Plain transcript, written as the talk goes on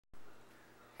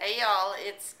y'all,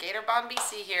 it's Gator Bomb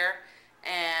BC here,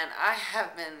 and I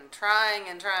have been trying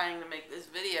to make this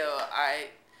video.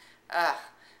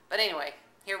 But anyway,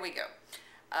 here we go.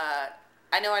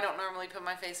 I know I don't normally put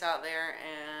my face out there,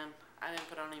 and I didn't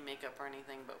put on any makeup or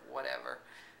anything, but whatever.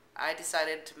 I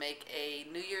decided to make a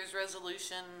New Year's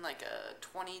resolution, like a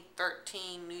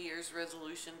 2013 New Year's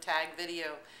resolution tag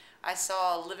video. I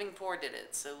saw Living Poor did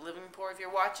it, so Living Poor, if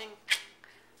you're watching,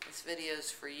 this video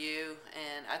is for you,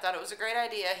 and I thought it was a great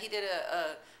idea. He did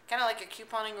a kind of like a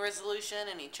couponing resolution,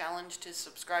 and he challenged his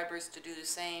subscribers to do the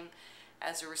same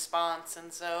as a response,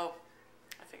 and so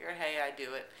I figured, hey, I'd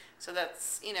do it. So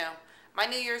that's, my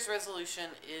New Year's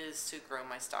resolution is to grow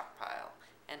my stockpile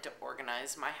and to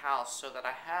organize my house so that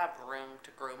I have room to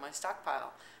grow my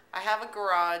stockpile. I have a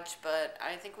garage, but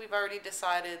I think we've already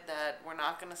decided that we're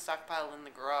not going to stockpile in the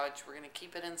garage. We're going to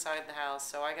keep it inside the house,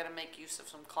 so I got to make use of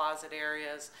some closet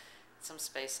areas, some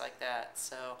space like that.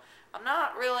 So I'm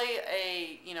not really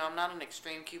I'm not an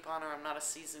extreme couponer. I'm not a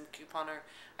seasoned couponer.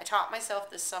 I taught myself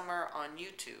this summer on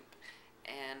YouTube,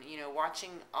 and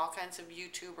watching all kinds of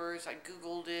YouTubers. I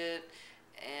Googled it,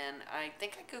 and I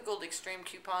think I Googled extreme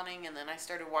couponing, and then I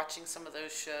started watching some of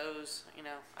those shows.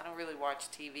 I don't really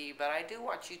watch TV, but I do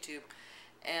watch YouTube.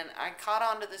 And I caught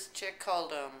on to this chick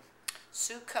called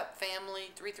Sue Cup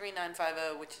Family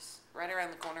 33950, which is right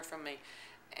around the corner from me.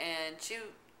 And she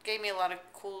gave me a lot of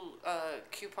cool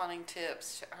couponing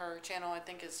tips. Her channel, I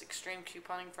think, is Extreme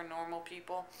Couponing for Normal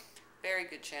People. Very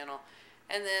good channel.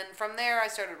 And then from there, I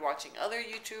started watching other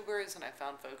YouTubers, and I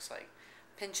found folks like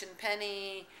Pinch and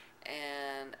Penny,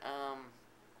 and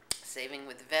Saving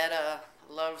with Veta.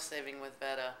 Love Saving with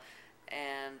Veta.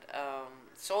 And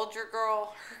Soldier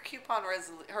Girl,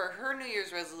 her New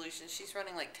Year's resolution, she's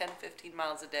running like 10-15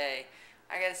 miles a day.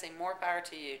 I gotta say, more power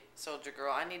to you, Soldier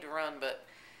Girl. I need to run, but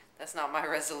that's not my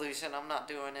resolution. I'm not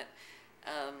doing it.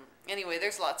 Anyway,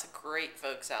 there's lots of great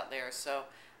folks out there, so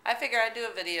I figured I'd do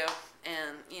a video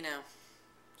and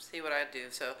see what I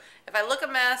do. So if I look a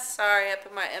mess, sorry, I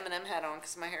put my M&M hat on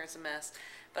because my hair is a mess.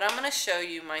 But I'm going to show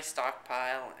you my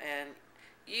stockpile, and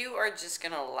you are just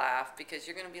going to laugh because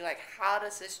you're going to be like, how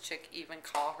does this chick even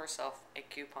call herself a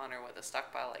couponer with a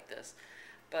stockpile like this?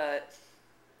 But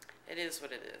it is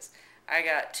what it is. I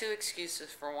got two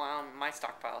excuses for why my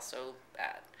stockpile is so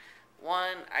bad.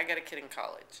 One, I got a kid in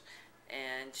college,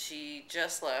 and she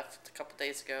just left a couple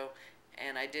days ago,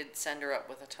 and I did send her up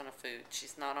with a ton of food.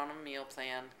 She's not on a meal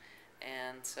plan,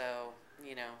 and so,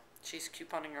 she's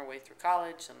couponing her way through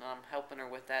college, and I'm helping her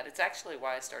with that. It's actually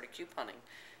why I started couponing.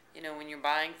 When you're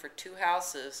buying for two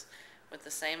houses with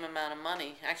the same amount of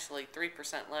money, actually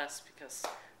 3% less, because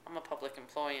I'm a public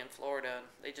employee in Florida, and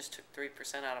they just took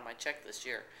 3% out of my check this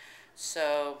year.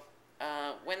 So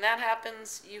when that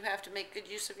happens, you have to make good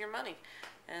use of your money.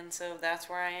 And so that's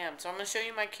where I am. So I'm going to show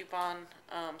you my coupon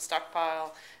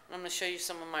stockpile, and I'm going to show you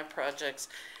some of my projects.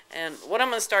 And what I'm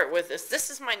going to start with is, this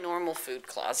is my normal food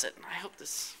closet. I hope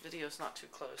this video is not too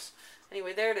close.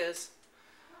 Anyway, there it is.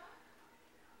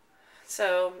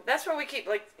 So that's where we keep,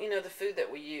 the food that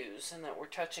we use and that we're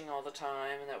touching all the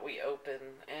time and that we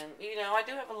open. And, I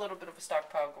do have a little bit of a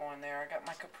stockpile going there. I got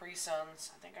my Capri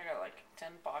Suns. I think I got like 10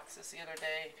 boxes the other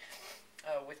day.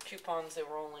 With coupons, they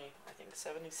were only, I think,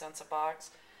 70 cents a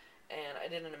box. And I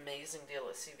did an amazing deal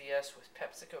at CVS with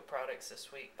PepsiCo products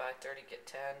this week. Buy 30, get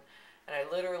 10. And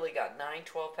I literally got 9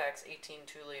 12-packs, 18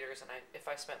 2-liters. And if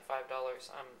I spent $5,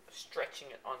 I'm stretching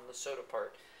it on the soda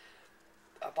part.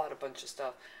 I bought a bunch of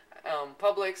stuff.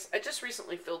 Publix, I just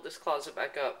recently filled this closet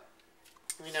back up.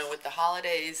 With the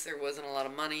holidays, there wasn't a lot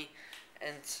of money.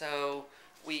 And so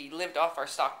we lived off our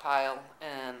stockpile.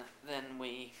 And then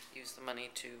we used the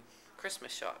money to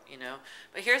Christmas shop,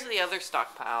 But here's the other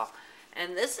stockpile,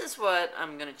 and this is what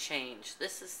I'm going to change.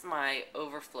 This is my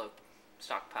overflow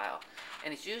stockpile,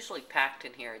 and it's usually packed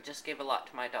in here. I just gave a lot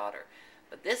to my daughter,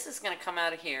 but this is going to come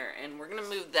out of here, and we're going to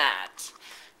move that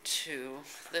to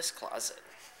this closet.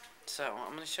 So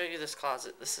I'm going to show you this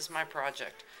closet. This is my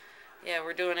project. Yeah,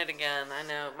 we're doing it again. I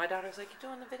know. My daughter's like, you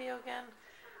doing the video again?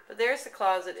 But there's the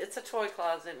closet. It's a toy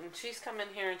closet, and she's come in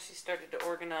here and she started to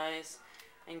organize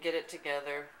and get it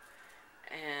together.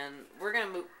 And we're going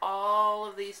to move all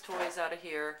of these toys out of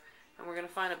here, and we're going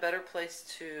to find a better place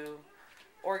to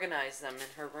organize them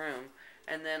in her room.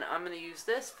 And then I'm going to use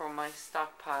this for my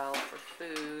stockpile for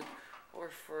food or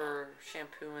for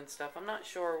shampoo and stuff. I'm not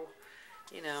sure,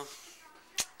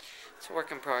 it's a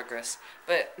work in progress.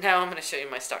 But now I'm going to show you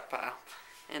my stockpile.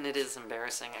 And it is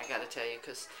embarrassing, I got to tell you,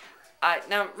 because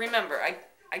now remember,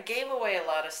 I gave away a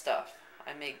lot of stuff.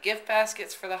 I made gift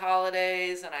baskets for the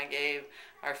holidays, and I gave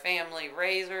our family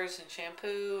razors and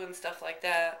shampoo and stuff like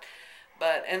that.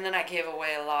 And then I gave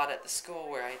away a lot at the school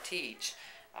where I teach.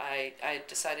 I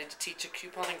decided to teach a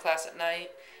couponing class at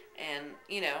night, and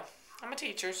I'm a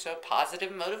teacher, so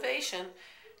positive motivation.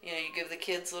 You give the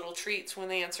kids little treats when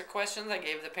they answer questions. I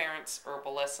gave the parents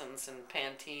herbal lessons and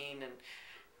Pantene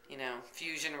and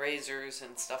fusion razors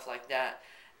and stuff like that.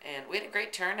 And we had a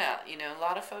great turnout. A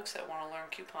lot of folks that want to learn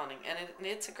couponing, and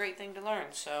it's a great thing to learn.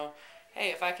 So, hey,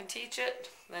 if I can teach it,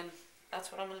 then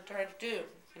that's what I'm going to try to do.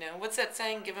 What's that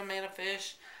saying? Give a man a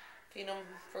fish, feed him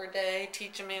for a day,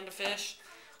 teach a man to fish.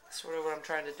 That's sort of what I'm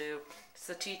trying to do. It's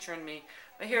the teacher in me.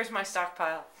 But here's my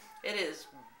stockpile. It is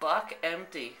buck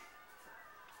empty.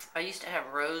 I used to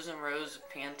have rows and rows of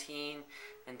Pantene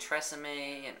and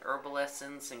Tresemme and Herbal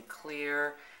Essence and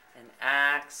Clear and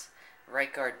Axe,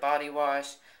 Right Guard body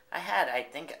wash. I had, I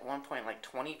think at one point, like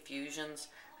 20 fusions.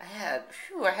 I had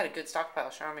a good stockpile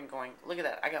of Charmin going. Look at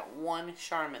that. I got one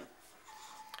Charmin.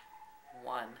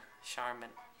 One Charmin.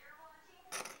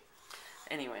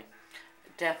 Anyway,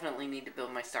 definitely need to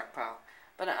build my stockpile.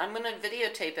 But I'm going to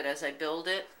videotape it as I build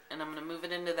it, and I'm going to move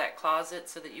it into that closet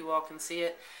so that you all can see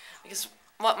it. Because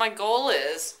what my goal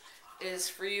is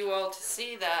for you all to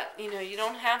see that, you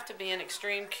don't have to be an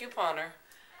extreme couponer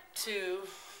to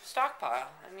stockpile.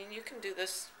 I mean, you can do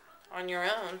this on your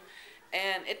own,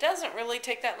 and it doesn't really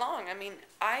take that long. I mean,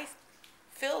 I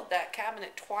filled that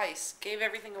cabinet twice, gave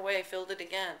everything away, filled it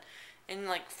again in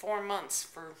like 4 months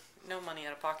for no money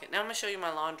out of pocket. Now I'm going to show you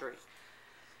my laundry.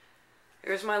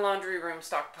 Here's my laundry room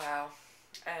stockpile,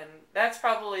 and that's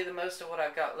probably the most of what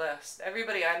I've got left.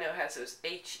 Everybody I know has those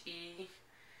HE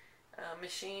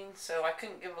machines, so I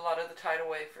couldn't give a lot of the Tide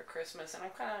away for Christmas, and I'm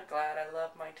kind of glad. I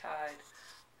love my Tide.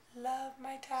 Love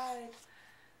my Tide.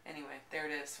 Anyway, there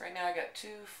it is. Right now I got 2,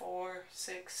 4,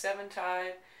 6, 7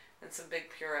 Tide and some big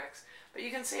Purex. But you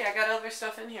can see I got other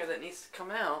stuff in here that needs to come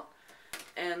out.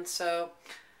 And so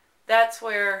that's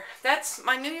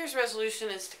my New Year's resolution,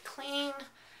 is to clean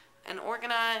and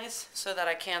organize so that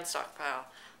I can stockpile.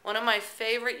 One of my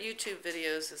favorite YouTube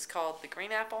videos is called The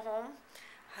Green Apple Home.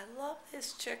 I love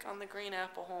this chick on The Green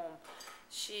Apple Home.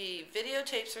 She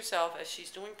videotapes herself as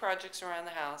she's doing projects around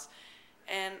the house.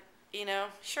 And,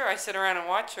 sure, I sit around and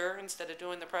watch her instead of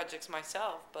doing the projects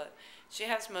myself, but she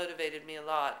has motivated me a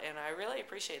lot, and I really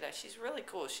appreciate that. She's really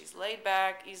cool. She's laid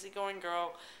back, easygoing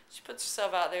girl. She puts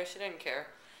herself out there. She doesn't care.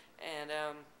 And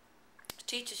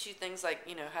teaches you things like,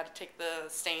 how to take the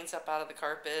stains up out of the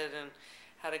carpet and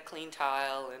how to clean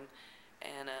tile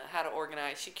and how to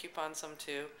organize. She coupons some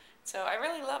too. So I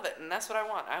really love it, and that's what I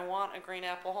want. I want a green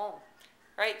apple home.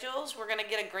 Right, Jules? We're going to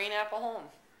get a green apple home.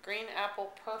 Green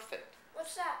apple perfect.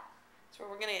 What's that? So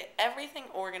we're going to get everything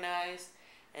organized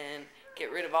and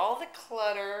get rid of all the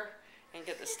clutter and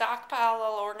get the stockpile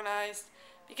all organized.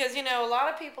 Because, a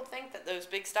lot of people think that those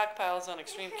big stockpiles on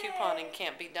extreme couponing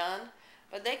can't be done,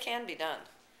 but they can be done.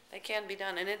 They can be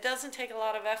done, and it doesn't take a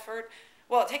lot of effort.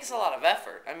 Well, it takes a lot of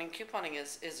effort. I mean, couponing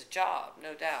is a job,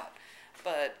 no doubt,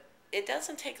 but it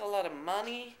doesn't take a lot of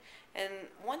money. And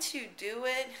once you do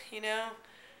it,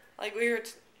 like we were,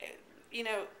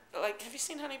 like, have you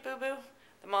seen Honey Boo Boo?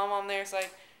 The mom on there is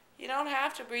like, you don't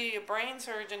have to be a brain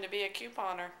surgeon to be a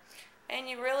couponer. And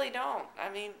you really don't.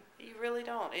 I mean, you really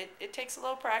don't. It takes a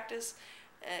little practice.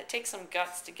 It takes some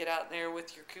guts to get out there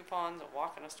with your coupons and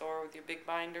walk in a store with your big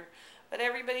binder. But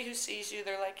everybody who sees you,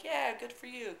 they're like, yeah, good for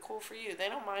you, cool for you. They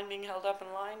don't mind being held up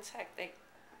in lines. Heck,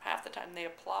 half the time they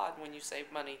applaud when you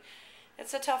save money.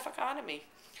 It's a tough economy.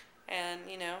 And,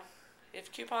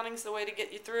 if couponing's the way to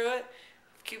get you through it,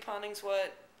 if couponing's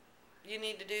what you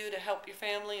need to do to help your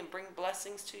family and bring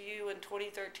blessings to you in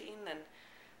 2013, then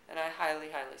I highly,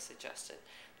 highly suggest it.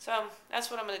 So that's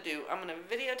what I'm going to do. I'm going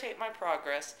to videotape my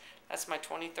progress. That's my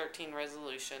 2013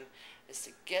 resolution, is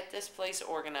to get this place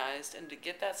organized and to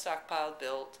get that stockpile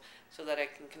built so that I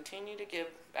can continue to give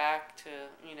back to,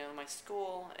 my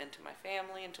school and to my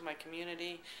family and to my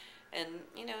community and,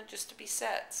 just to be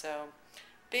set. So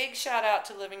big shout out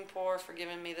to Living Poor for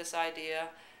giving me this idea,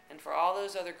 and for all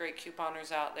those other great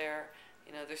couponers out there.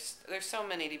 There's so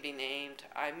many to be named.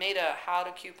 I made a how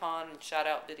to coupon and shout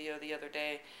out video the other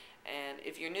day, and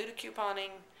if you're new to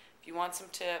couponing, if you want some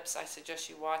tips, I suggest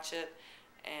you watch it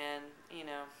and,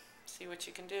 see what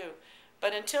you can do.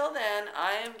 But until then,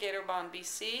 I am Gatorbond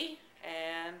BC,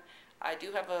 and I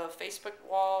do have a Facebook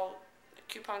wall,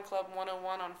 Coupon Club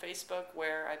 101 on Facebook,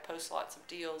 where I post lots of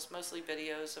deals, mostly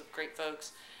videos of great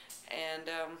folks. And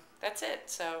that's it.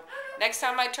 So next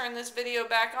time I turn this video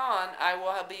back on, I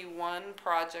will be one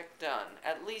project done.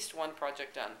 At least one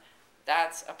project done.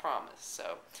 That's a promise.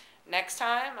 So next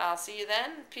time, I'll see you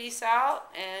then. Peace out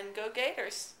and go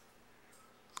Gators.